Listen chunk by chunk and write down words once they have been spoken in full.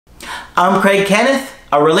I'm Craig Kenneth,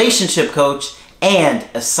 a relationship coach and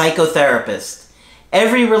a psychotherapist.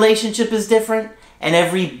 Every relationship is different and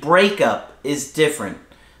every breakup is different.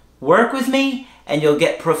 Work with me and you'll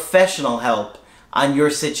get professional help on your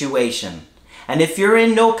situation. And if you're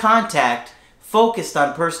in no contact, focused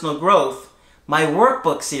on personal growth, my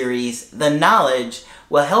workbook series, The Knowledge,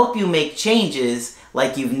 will help you make changes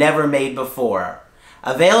like you've never made before.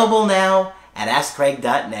 Available now at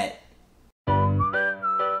AskCraig.net.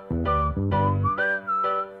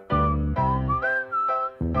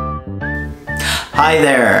 Hi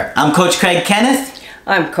there, I'm Coach Craig Kenneth.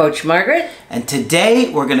 I'm Coach Margaret. And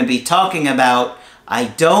today we're going to be talking about I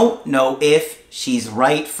don't know if she's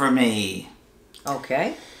right for me.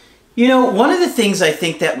 Okay. You know, one of the things I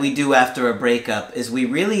think that we do after a breakup is we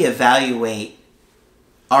really evaluate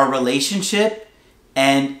our relationship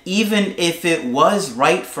and even if it was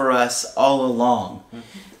right for us all along.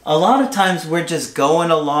 A lot of times we're just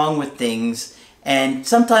going along with things and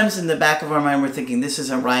sometimes in the back of our mind we're thinking this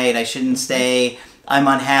isn't right, I shouldn't stay, I'm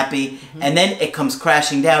unhappy, and then it comes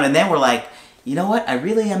crashing down and then we're like, you know what, I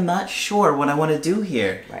really am not sure what I want to do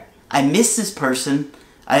here. Right. I miss this person,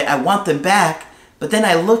 I want them back, but then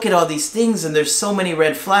I look at all these things and there's so many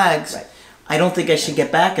red flags. Right. I don't think I should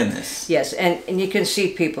get back in this. Yes, and you can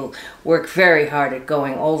see people work very hard at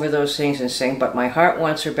going over those things and saying, but my heart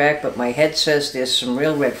wants her back, but my head says there's some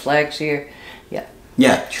real red flags here. Yeah.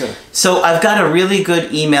 Yeah. Sure. So I've got a really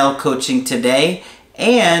good email coaching today,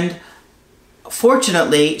 and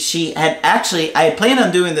fortunately, I had planned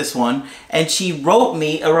on doing this one, and she wrote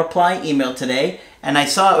me a reply email today, and I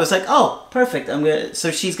saw it was like, oh, perfect.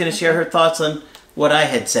 So she's gonna share her thoughts on what I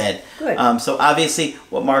had said. Good. So obviously,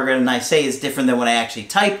 what Margaret and I say is different than what I actually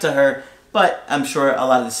typed to her, but I'm sure a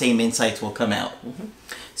lot of the same insights will come out.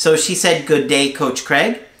 So she said, "Good day, Coach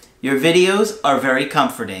Craig. Your videos are very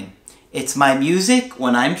comforting. It's my music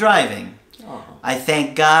when I'm driving. Oh. I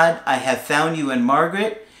thank God I have found you and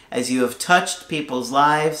Margaret, as you have touched people's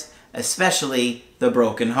lives, especially the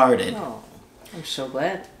brokenhearted." Oh, I'm so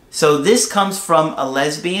glad. So this comes from a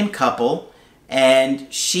lesbian couple, and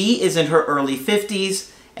she is in her early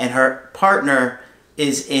 50s, and her partner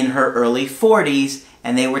is in her early 40s,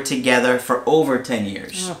 and they were together for over 10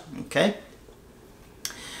 years. Oh. Okay?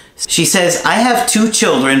 She says, "I have 2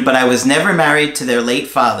 children, but I was never married to their late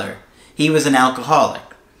father. He was an alcoholic.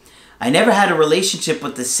 I never had a relationship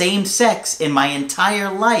with the same sex in my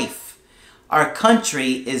entire life. Our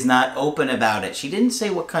country is not open about it." She didn't say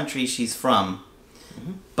what country she's from,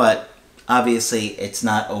 but obviously it's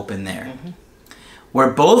not open there.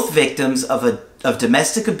 "We're both victims of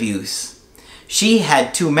domestic abuse. She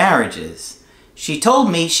had 2 marriages. She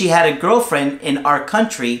told me she had a girlfriend in our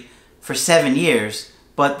country for 7 years,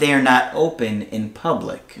 but they're not open in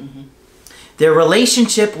public. Their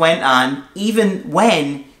relationship went on even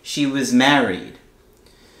when she was married."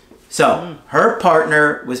 So, her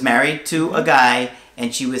partner was married to a guy,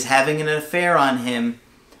 and she was having an affair on him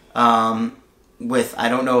with, I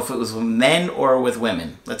don't know if it was with men or with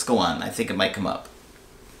women. Let's go on. I think it might come up.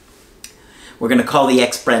 We're going to call the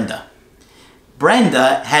ex Brenda.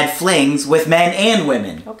 Brenda had flings with men and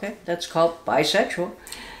women. Okay, that's called bisexual.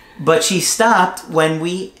 But she stopped when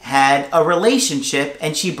we had a relationship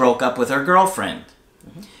and she broke up with her girlfriend.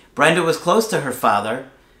 Brenda was close to her father.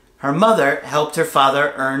 Her mother helped her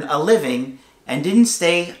father earn a living and didn't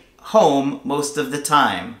stay home most of the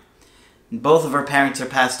time. Both of her parents are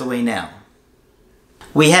passed away now.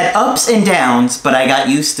 "We had ups and downs, but I got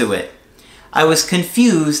used to it. I was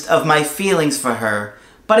confused of my feelings for her,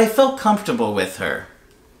 but I felt comfortable with her."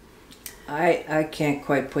 I can't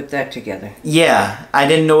quite put that together. Yeah, I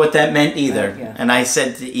didn't know what that meant either. Yeah. And I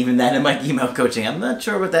said even that in my email coaching. I'm not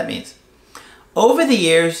sure what that means. "Over the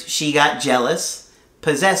years, she got jealous,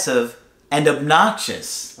 possessive, and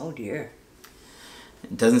obnoxious." Oh dear.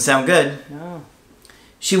 It doesn't sound good. No.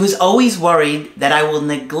 "She was always worried that I will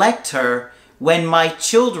neglect her when my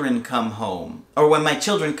children come home, or when my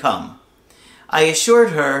children come. I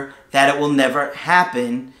assured her that it will never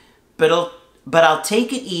happen, but I'll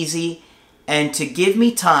take it easy and to give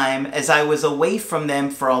me time, as I was away from them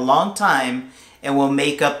for a long time, and will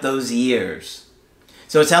make up those years."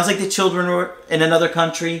 So it sounds like the children were in another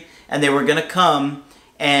country and they were going to come,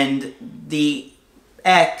 and the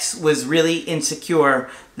ex was really insecure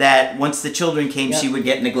that once the children came, she would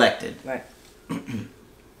get neglected. Right.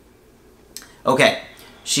 Okay,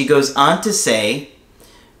 she goes on to say,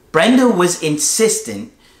 "Brenda was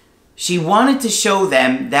insistent. She wanted to show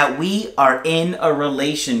them that we are in a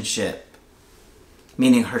relationship,"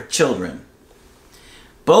 meaning her children.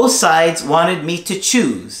 "Both sides wanted me to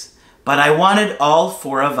choose, but I wanted all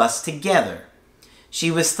 4 of us together. She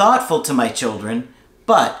was thoughtful to my children,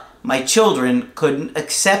 but my children couldn't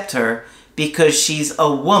accept her because she's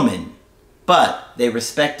a woman, but they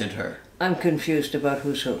respected her. I'm confused about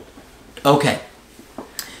who's who. Okay.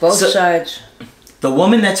 Both sides. The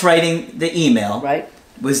woman that's writing the email Right.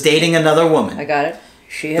 was dating another woman. I got it.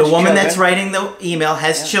 She has The woman children. that's writing the email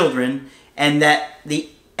has children, and that the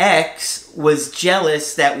ex was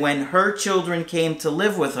jealous that when her children came to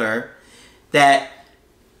live with her, that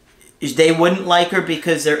they wouldn't like her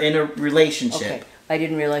because they're in a relationship. Okay. I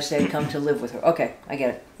didn't realize they had come to live with her. Okay, I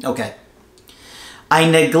get it. Okay. I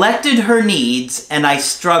neglected her needs and I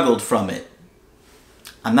struggled from it.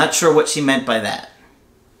 I'm not sure what she meant by that.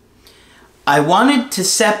 I wanted to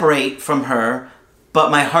separate from her, but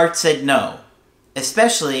my heart said no,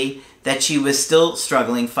 especially that she was still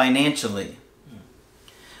struggling financially.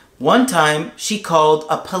 One time, she called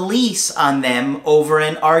a police on them over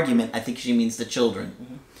an argument. I think she means the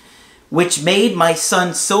children. Which made my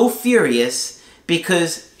son so furious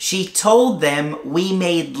because she told them we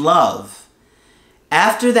made love.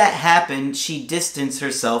 After that happened, she distanced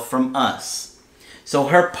herself from us. So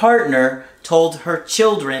her partner told her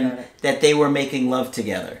children that they were making love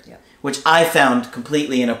together, which I found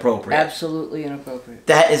completely inappropriate. Absolutely inappropriate.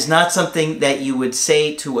 That is not something that you would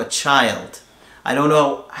say to a child. I don't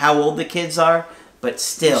know how old the kids are, but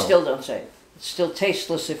still. You still don't say it. It's still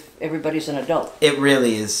tasteless if everybody's an adult. It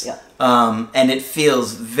really is. Yeah. And it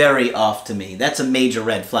feels very off to me. That's a major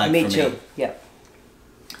red flag for me. Me too, yeah.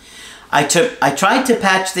 I tried to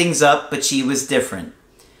patch things up, but she was different.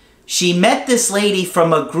 She met this lady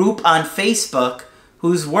from a group on Facebook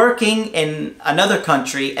who's working in another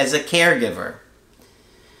country as a caregiver.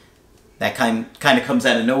 That kind of comes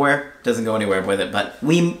out of nowhere. Doesn't go anywhere with it, but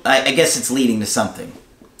I guess it's leading to something.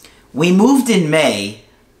 We moved in May,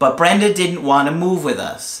 but Brenda didn't want to move with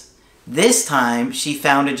us. This time, she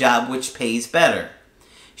found a job which pays better.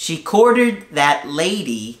 She courted that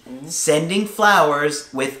lady, sending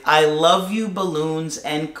flowers with I love you balloons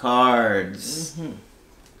and cards.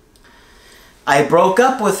 I broke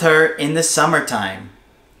up with her in the summertime.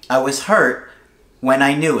 I was hurt when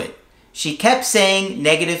I knew it. She kept saying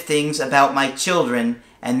negative things about my children,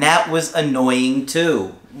 and that was annoying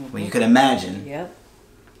too. Well, you could imagine. Yep.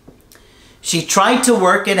 She tried to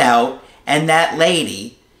work it out, and that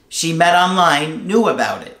lady she met online knew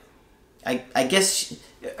about it. I guess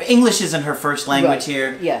English isn't her first language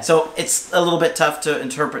here, yeah. so it's a little bit tough to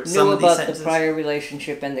interpret some of these sentences. Knew about the prior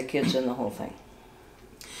relationship and the kids and the whole thing.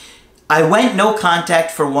 I went no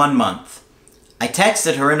contact for 1 month. I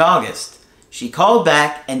texted her in August. She called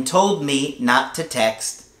back and told me not to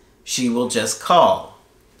text. She will just call.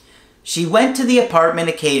 She went to the apartment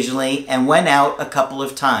occasionally and went out a couple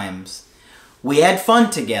of times. We had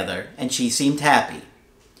fun together and she seemed happy.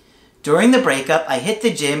 During the breakup, I hit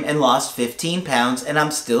the gym and lost 15 pounds and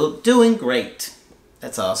I'm still doing great.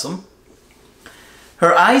 That's awesome.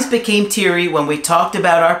 Her eyes became teary when we talked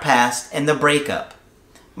about our past and the breakup.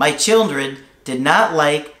 My children did not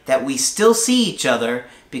like that we still see each other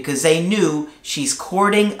because they knew she's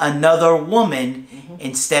courting another woman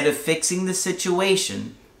instead of fixing the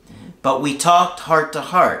situation. But we talked heart to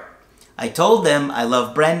heart. I told them I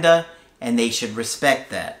love Brenda and they should respect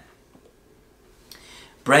that.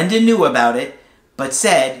 Brenda knew about it, but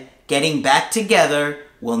said getting back together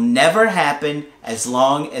will never happen as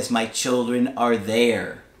long as my children are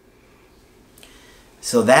there.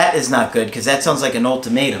 So that is not good because that sounds like an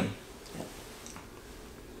ultimatum.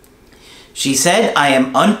 She said I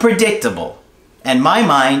am unpredictable and my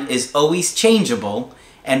mind is always changeable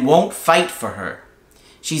and won't fight for her.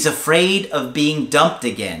 She's afraid of being dumped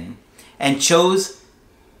again and chose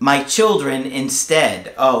my children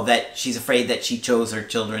instead. Oh, that she's afraid that she chose her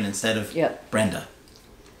children instead of Brenda.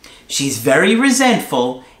 She's very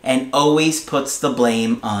resentful and always puts the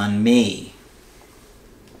blame on me.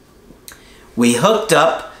 We hooked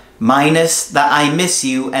up minus the I miss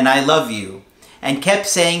you and I love you and kept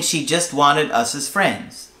saying she just wanted us as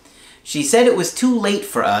friends. She said it was too late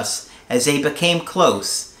for us as they became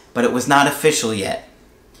close, but it was not official yet.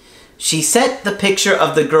 She set the picture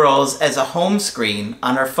of the girls as a home screen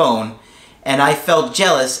on her phone, and I felt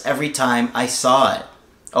jealous every time I saw it.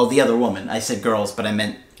 Oh, the other woman. I said girls, but I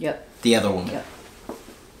meant the other woman. Yep.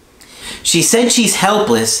 She said she's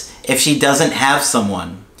helpless if she doesn't have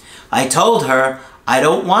someone. I told her I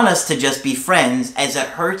don't want us to just be friends as it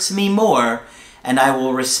hurts me more, and I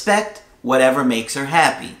will respect whatever makes her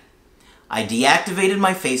happy. I deactivated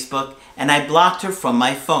my Facebook and I blocked her from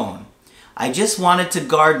my phone. I just wanted to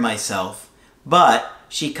guard myself, but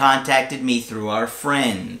she contacted me through our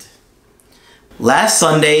friend. Last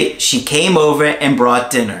Sunday, she came over and brought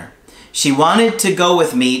dinner. She wanted to go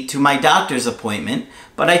with me to my doctor's appointment,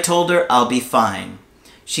 but I told her I'll be fine.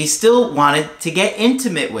 She still wanted to get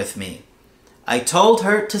intimate with me. I told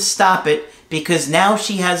her to stop it because now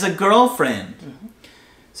she has a girlfriend. Mm-hmm.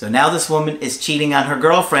 So now this woman is cheating on her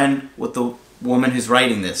girlfriend with the woman who's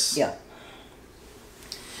writing this. Yeah.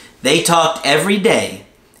 They talked every day,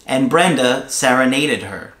 and Brenda serenaded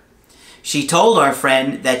her. She told our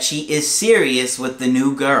friend that she is serious with the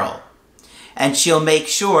new girl, and she'll make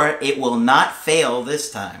sure it will not fail this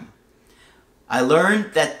time. I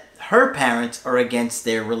learned that her parents are against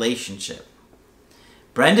their relationship.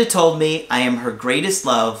 Brenda told me I am her greatest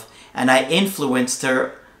love, and I influenced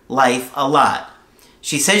her life a lot.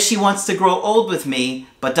 She says she wants to grow old with me,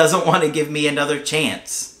 but doesn't want to give me another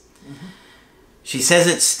chance. Mm-hmm. She says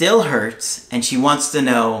it still hurts, and she wants to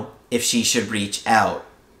know if she should reach out.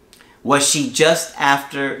 Was she just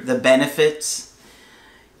after the benefits?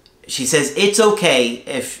 She says it's okay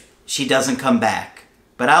if she doesn't come back,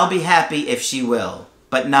 but I'll be happy if she will,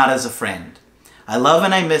 but not as a friend. I love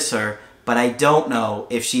and I miss her, but I don't know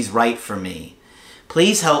if she's right for me.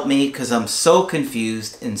 Please help me because I'm so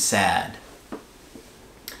confused and sad.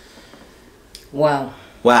 Wow.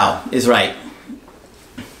 Wow is right.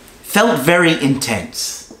 Felt very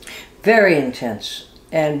intense. Very intense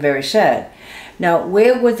and very sad. Now,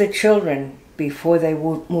 where were the children before they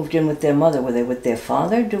moved in with their mother? Were they with their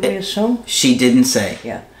father, do we assume? She didn't say.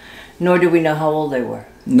 Yeah. Nor do we know how old they were.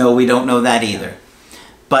 No, we don't know that either.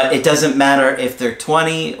 But it doesn't matter if they're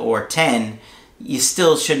 20 or 10, you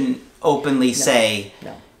still shouldn't openly say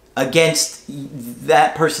against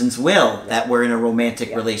that person's will that we're in a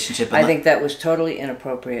romantic relationship. I think that was totally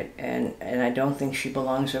inappropriate, and I don't think she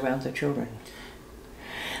belongs around the children.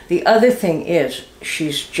 The other thing is,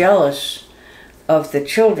 she's jealous of the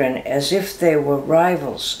children as if they were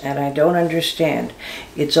rivals, and I don't understand.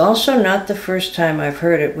 It's also not the first time I've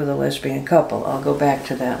heard it with a lesbian couple. I'll go back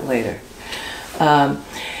to that later.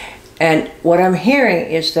 And what I'm hearing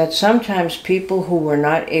is that sometimes people who were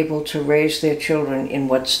not able to raise their children in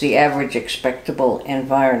what's the average expectable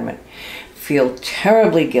environment feel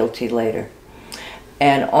terribly guilty later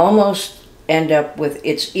and almost end up with,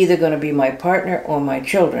 it's either going to be my partner or my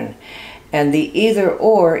children. And the either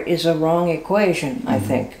or is a wrong equation, I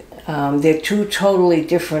think. They're two totally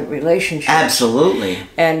different relationships. Absolutely.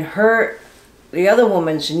 And the other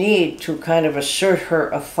woman's need to kind of assert her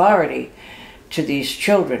authority to these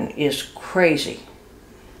children is crazy.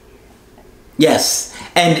 Yes,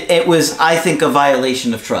 and it was, I think, a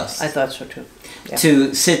violation of trust. I thought so too. Yeah.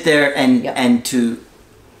 To sit there and to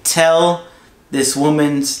tell this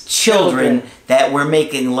woman's children that we're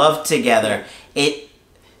making love together.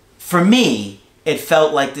 For me, it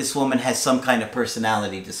felt like this woman has some kind of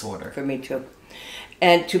personality disorder. For me too.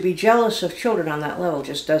 And to be jealous of children on that level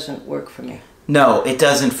just doesn't work for me. No, it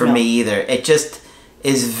doesn't for me either. It just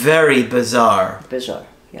is very bizarre. Bizarre,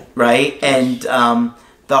 yeah. Right? Yes. And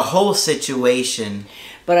the whole situation.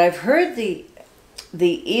 But I've heard the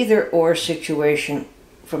either or situation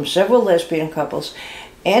from several lesbian couples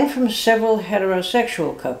and from several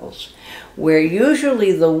heterosexual couples, where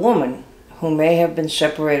usually the woman, who may have been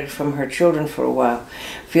separated from her children for a while,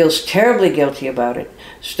 feels terribly guilty about it,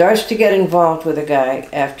 starts to get involved with a guy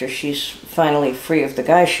after she's finally free of the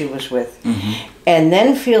guy she was with, and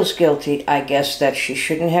then feels guilty, I guess, that she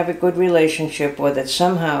shouldn't have a good relationship, or that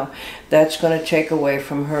somehow that's going to take away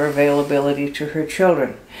from her availability to her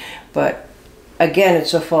children. But again,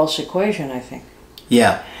 it's a false equation, I think.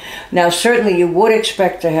 Yeah. Now, certainly you would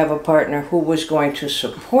expect to have a partner who was going to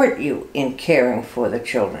support you in caring for the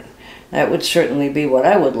children. That would certainly be what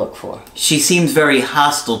I would look for. She seems very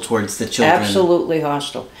hostile towards the children. Absolutely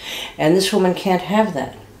hostile. And this woman can't have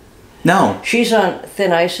that. No. She's on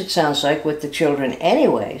thin ice, it sounds like, with the children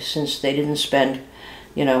anyway, since they didn't spend,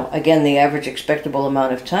 again, the average expectable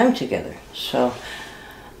amount of time together. So,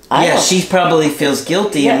 she probably feels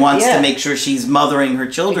guilty and wants to make sure she's mothering her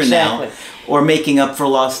children now, or making up for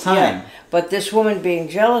lost time. Yeah. But this woman being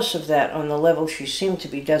jealous of that on the level she seemed to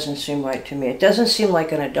be doesn't seem right to me. It doesn't seem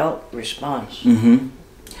like an adult response.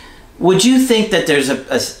 Would you think that there's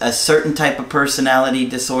a certain type of personality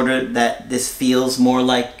disorder that this feels more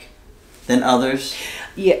like than others?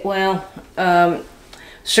 Yeah, well,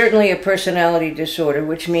 certainly a personality disorder,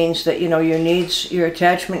 which means that, your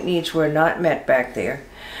attachment needs were not met back there.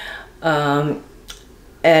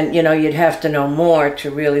 And, you'd have to know more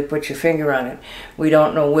to really put your finger on it. We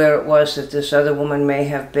don't know where it was that this other woman may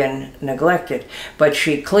have been neglected. But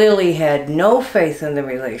she clearly had no faith in the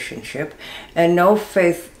relationship and no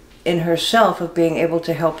faith in herself of being able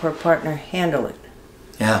to help her partner handle it.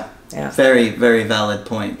 Yeah. Very, very valid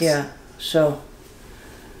points. Yeah. So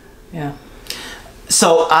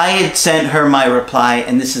I had sent her my reply,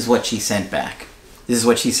 and this is what she sent back. This is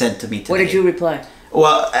what she said to me today. What did you reply?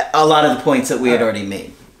 Well, a lot of the points that we had already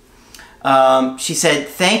made. She said,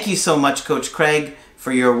 "Thank you so much, Coach Craig,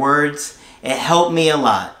 for your words. It helped me a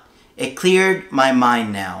lot. It cleared my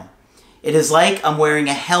mind now. It is like I'm wearing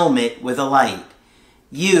a helmet with a light.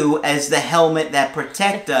 You as the helmet that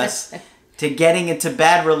protect us to getting into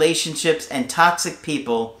bad relationships and toxic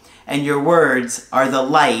people, and your words are the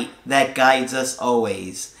light that guides us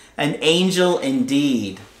always. An angel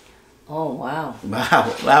indeed." Oh, wow.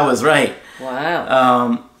 Wow, that was right.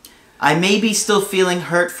 Wow. I may be still feeling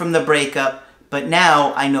hurt from the breakup, but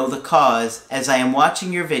now I know the cause as I am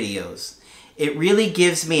watching your videos. It really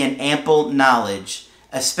gives me an ample knowledge,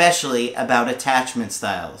 especially about attachment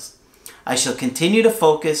styles. I shall continue to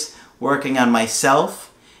focus working on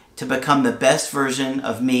myself to become the best version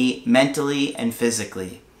of me mentally and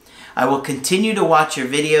physically. I will continue to watch your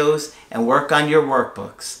videos and work on your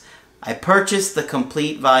workbooks. I purchased the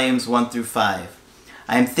complete volumes 1 through 5.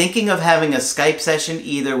 I am thinking of having a Skype session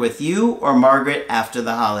either with you or Margaret after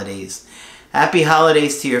the holidays. Happy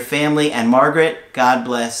holidays to your family, and Margaret, God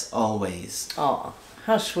bless always. Oh,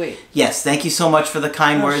 how sweet. Yes, thank you so much for the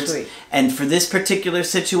kind How words. sweet. And for this particular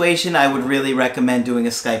situation, I would really recommend doing a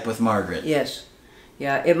Skype with Margaret. Yes.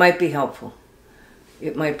 Yeah, it might be helpful.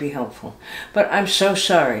 It might be helpful. But I'm so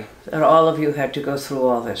sorry that all of you had to go through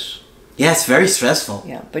all this. Yeah, it's very stressful.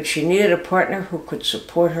 Yeah, but she needed a partner who could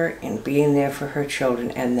support her in being there for her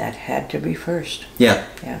children, and that had to be first. Yeah.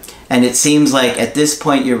 Yeah. And it seems like at this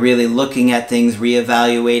point you're really looking at things,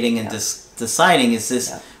 reevaluating, and deciding, is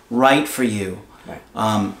this right for you?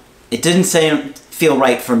 Right. It didn't feel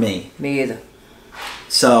right for me. Me either.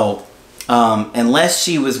 So, unless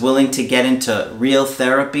she was willing to get into real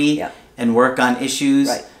therapy and work on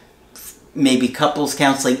issues, maybe couples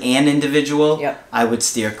counseling and individual, I would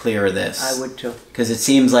steer clear of this. I would too. Because it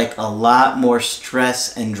seems like a lot more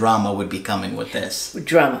stress and drama would be coming with this.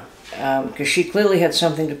 Drama. Because she clearly had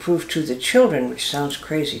something to prove to the children, which sounds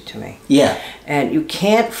crazy to me. Yeah. And you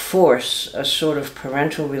can't force a sort of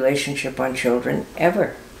parental relationship on children,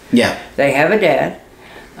 ever. Yeah. They have a dad.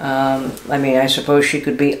 I mean, I suppose she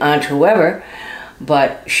could be aunt whoever,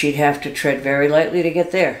 but she'd have to tread very lightly to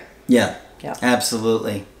get there. Yeah. Yeah.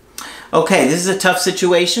 Absolutely. Okay, this is a tough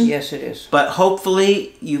situation. Yes, it is. But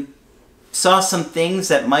hopefully you saw some things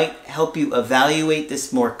that might help you evaluate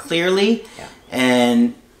this more clearly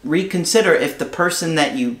and reconsider if the person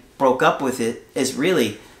that you broke up with is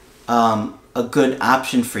really a good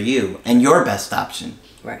option for you and your best option.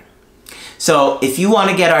 Right. So if you want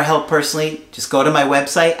to get our help personally, just go to my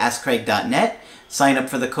website, askcraig.net, sign up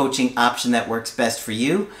for the coaching option that works best for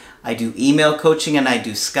you. I do email coaching and I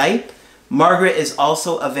do Skype. Margaret is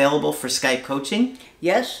also available for Skype coaching.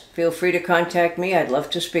 Yes, feel free to contact me. I'd love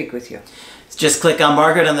to speak with you. Just click on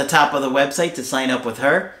Margaret on the top of the website to sign up with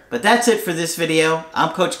her. But that's it for this video.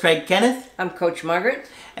 I'm Coach Craig Kenneth. I'm Coach Margaret.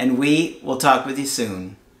 And we will talk with you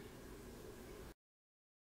soon.